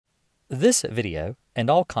This video and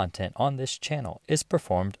all content on this channel is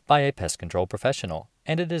performed by a pest control professional,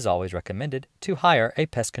 and it is always recommended to hire a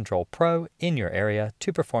pest control pro in your area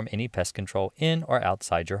to perform any pest control in or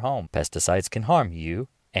outside your home. Pesticides can harm you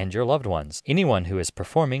and your loved ones. Anyone who is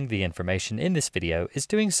performing the information in this video is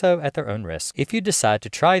doing so at their own risk. If you decide to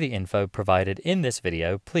try the info provided in this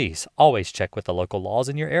video, please always check with the local laws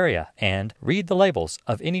in your area and read the labels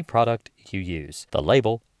of any product you use. The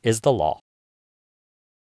label is the law.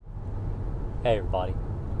 Hey everybody,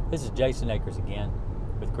 this is Jason Akers again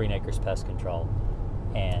with Green Acres Pest Control,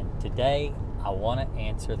 and today I want to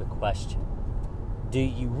answer the question, do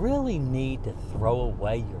you really need to throw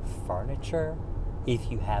away your furniture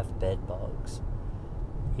if you have bed bugs?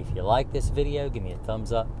 If you like this video, give me a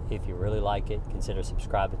thumbs up. If you really like it, consider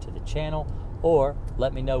subscribing to the channel, or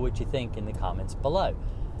let me know what you think in the comments below.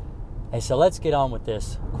 And so let's get on with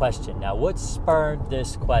this question. Now, what spurred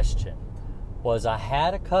this question was I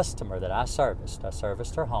had a customer that I serviced. I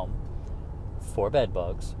serviced her home for bed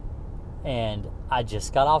bugs, and I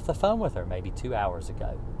just got off the phone with her maybe 2 hours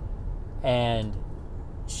ago, and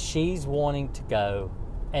she's wanting to go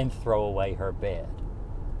and throw away her bed.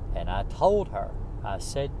 And I told her, I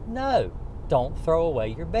said, no, don't throw away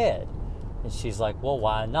your bed. And she's like, well,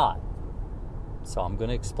 why not? So I'm going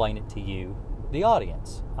to explain it to you, the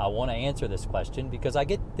audience. I want to answer this question because I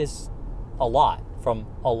get this a lot from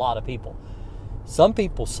a lot of people. Some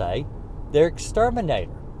people say their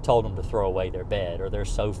exterminator told them to throw away their bed or their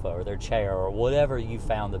sofa or their chair or whatever you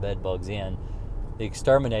found the bed bugs in. The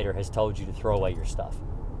exterminator has told you to throw away your stuff.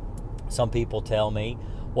 Some people tell me,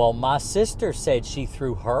 well, my sister said she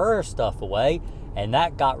threw her stuff away and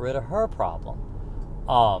that got rid of her problem.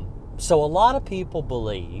 So a lot of people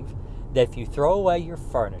believe that if you throw away your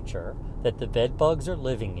furniture that the bed bugs are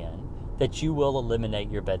living in, that you will eliminate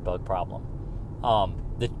your bed bug problem.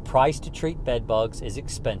 The price to treat bed bugs is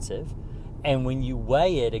expensive, and when you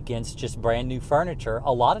weigh it against just brand new furniture,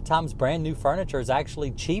 a lot of times brand new furniture is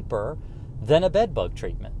actually cheaper than a bed bug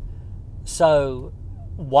treatment. So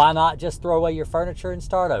why not just throw away your furniture and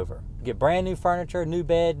start over? Get brand new furniture, new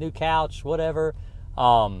bed, new couch, whatever.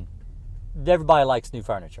 Everybody likes new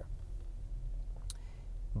furniture.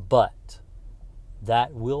 But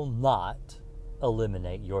that will not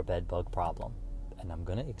eliminate your bed bug problem. And I'm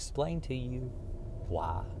going to explain to you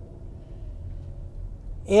why.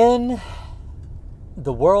 In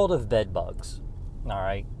the world of bed bugs, all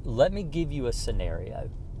right, let me give you a scenario.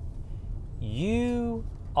 You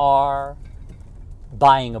are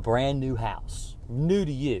buying a brand new house, new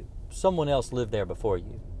to you. Someone else lived there before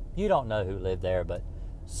you. You don't know who lived there, but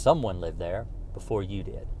someone lived there before you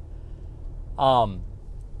did.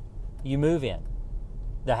 You move in.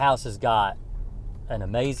 The house has got an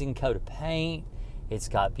amazing coat of paint. It's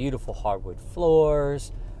got beautiful hardwood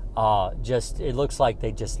floors. It looks like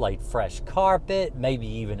they just laid fresh carpet, maybe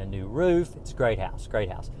even a new roof. It's a great house, great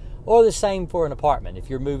house. Or the same for an apartment. If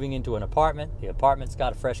you're moving into an apartment, the apartment's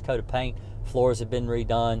got a fresh coat of paint, floors have been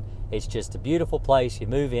redone. It's just a beautiful place. You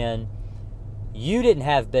move in. You didn't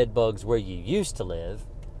have bed bugs where you used to live,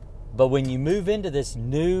 but when you move into this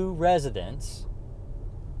new residence,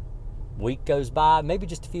 week goes by, maybe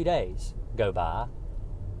just a few days go by,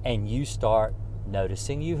 and you start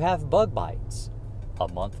noticing you have bug bites. A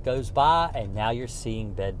month goes by and now you're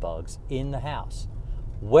seeing bed bugs in the house.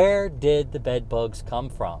 Where did the bed bugs come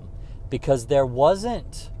from? Because there was no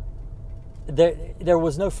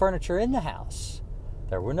furniture in the house.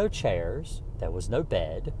 There were no chairs, there was no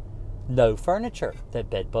bed, no furniture that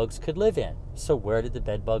bed bugs could live in. So where did the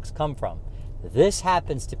bed bugs come from? This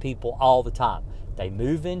happens to people all the time. They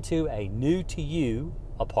move into a new to you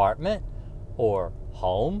apartment or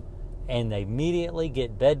home, and they immediately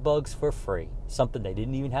get bed bugs for free, something they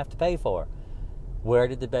didn't even have to pay for. Where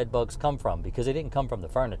did the bed bugs come from? Because they didn't come from the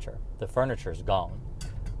furniture. The furniture's gone.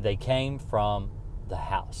 They came from the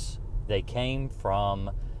house. They came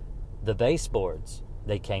from the baseboards.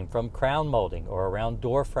 They came from crown molding or around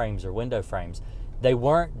door frames or window frames. They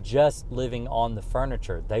weren't just living on the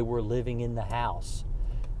furniture. They were living in the house.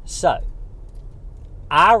 So,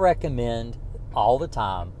 I recommend all the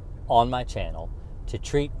time on my channel to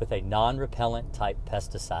treat with a non-repellent type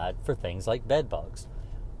pesticide for things like bed bugs.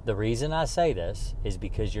 The reason I say this is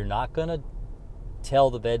because you're not going to tell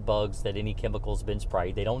the bed bugs that any chemical's been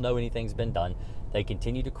sprayed. They don't know anything's been done. They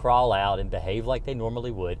continue to crawl out and behave like they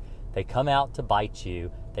normally would. They come out to bite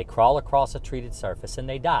you. They crawl across a treated surface and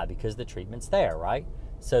they die because the treatment's there, right?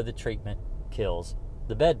 So the treatment kills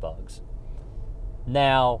the bed bugs.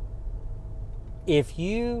 Now, if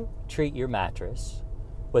you treat your mattress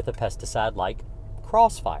with a pesticide like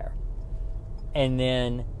Crossfire, and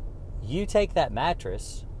then you take that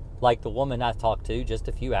mattress like the woman I talked to just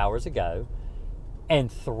a few hours ago, and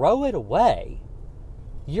throw it away,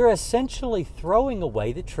 you're essentially throwing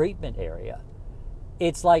away the treatment area.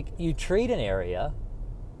 It's like you treat an area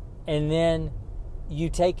and then you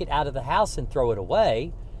take it out of the house and throw it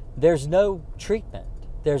away. There's no treatment.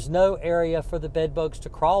 There's no area for the bed bugs to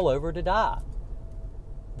crawl over to die.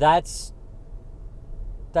 That's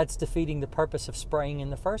defeating the purpose of spraying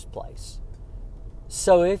in the first place.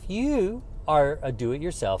 So if you are a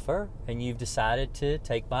do-it-yourselfer and you've decided to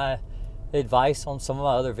take my advice on some of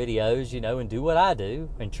my other videos, and do what I do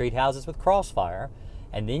and treat houses with Crossfire,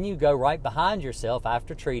 and then you go right behind yourself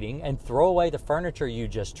after treating and throw away the furniture you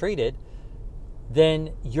just treated,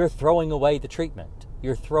 then you're throwing away the treatment.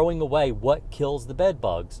 You're throwing away what kills the bed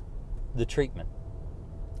bugs, the treatment.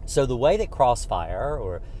 So the way that Crossfire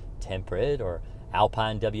or Temperate or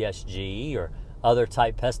Alpine WSG or other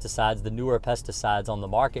type pesticides, the newer pesticides on the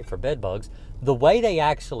market for bed bugs, the way they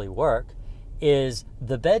actually work is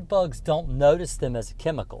the bed bugs don't notice them as a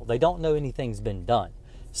chemical. They don't know anything's been done.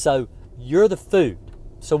 So you're the food.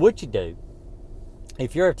 So what you do,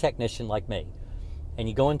 if you're a technician like me and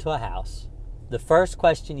you go into a house, the first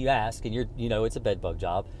question you ask, and it's a bed bug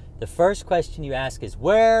job, the first question you ask is,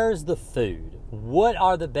 where's the food? What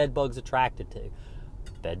are the bed bugs attracted to?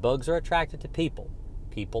 Bed bugs are attracted to people.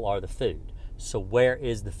 People are the food. So where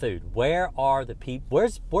is the food? Where are the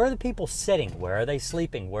people sitting? Where are they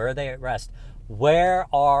sleeping? Where are they at rest? Where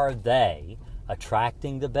are they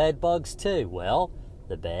attracting the bed bugs to? Well,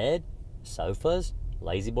 the bed, sofas,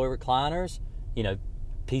 lazy boy recliners,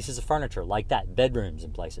 pieces of furniture like that, bedrooms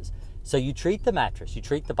and places. So you treat the mattress, you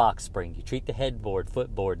treat the box spring, you treat the headboard,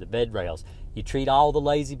 footboard, the bed rails, you treat all the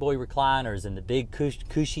lazy boy recliners and the big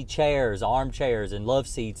cushy chairs, armchairs and love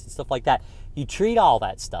seats and stuff like that. You treat all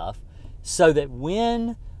that stuff so that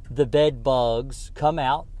when the bed bugs come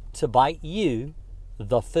out to bite you,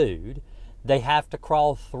 the food, they have to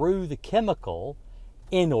crawl through the chemical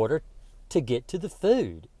in order to get to the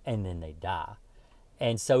food, and then they die.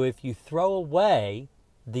 And so if you throw away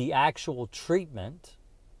the actual treatment,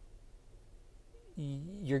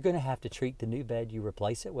 you're going to have to treat the new bed you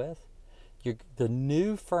replace it with. The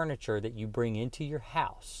new furniture that you bring into your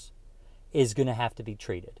house is going to have to be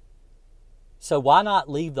treated. So why not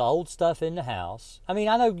leave the old stuff in the house? I mean,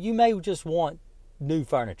 I know you may just want new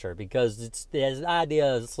furniture because the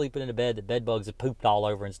idea of sleeping in a bed that bed bugs have pooped all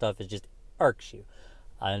over and stuff just irks you.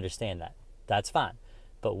 I understand that. That's fine.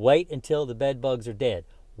 But wait until the bed bugs are dead.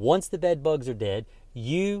 Once the bed bugs are dead,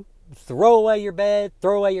 you throw away your bed,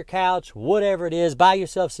 throw away your couch, whatever it is, buy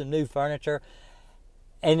yourself some new furniture,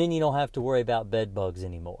 and then you don't have to worry about bed bugs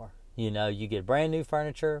anymore. You get brand new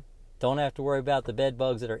furniture, don't have to worry about the bed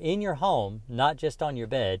bugs that are in your home, not just on your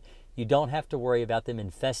bed. You don't have to worry about them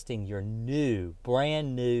infesting your new,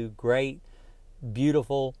 brand new, great,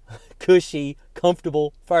 beautiful, cushy,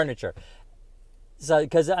 comfortable furniture. So,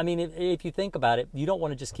 because, if you think about it, you don't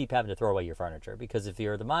want to just keep having to throw away your furniture, because if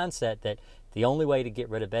you're the mindset that the only way to get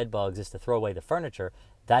rid of bed bugs is to throw away the furniture,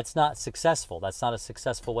 that's not successful. That's not a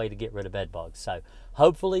successful way to get rid of bed bugs. So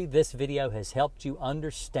hopefully this video has helped you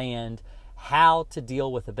understand how to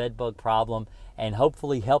deal with a bed bug problem and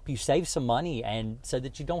hopefully help you save some money and so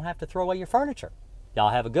that you don't have to throw away your furniture.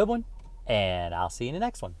 Y'all have a good one, and I'll see you in the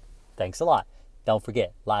next one. Thanks a lot. Don't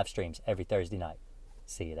forget, live streams every Thursday night.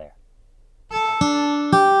 See you there.